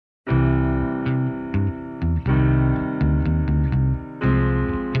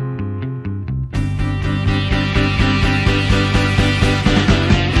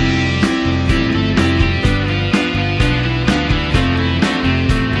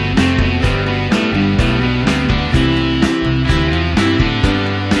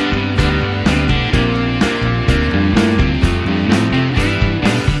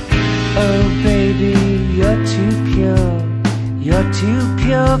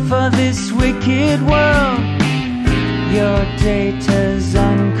for this wicked world. Your data's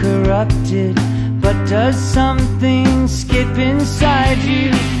uncorrupted, but does something skip inside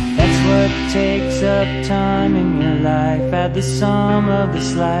you? That's what takes up time in your life. Add the sum of the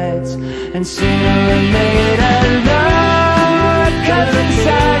slides, and sooner or later love comes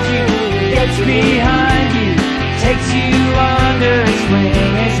inside you, gets behind you, takes you under its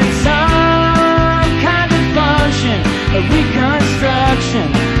wing. Is it some kind of function, a reconstruction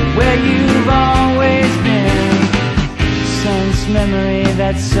of where you've always been? Sense memory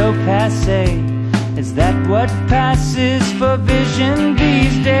that's so passé, is that what passes for vision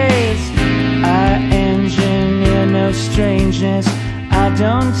these days? I engineer no strangeness, I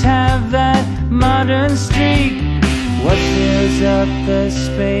don't have that modern streak. What fills up the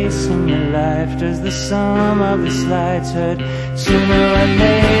space in your life? Does the sum of the slides hurt? Sooner or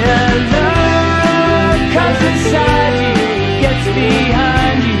later love comes inside you, gets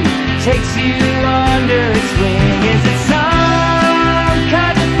behind you, takes you under its wing. Is it some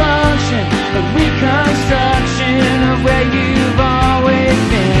kind of function, a reconstruction of where you've always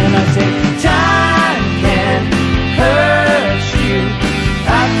been? I say time can hurt you,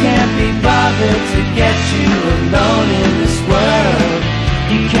 I can't be bothered to get you alone in this world.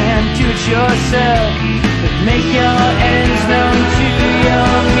 You can't do it yourself, but make your ends known to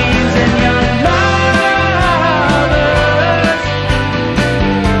your means and your lovers.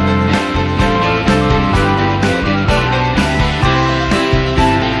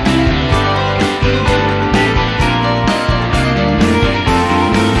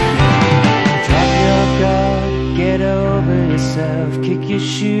 Kick your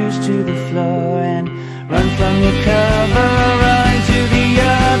shoes to the floor and run from your cover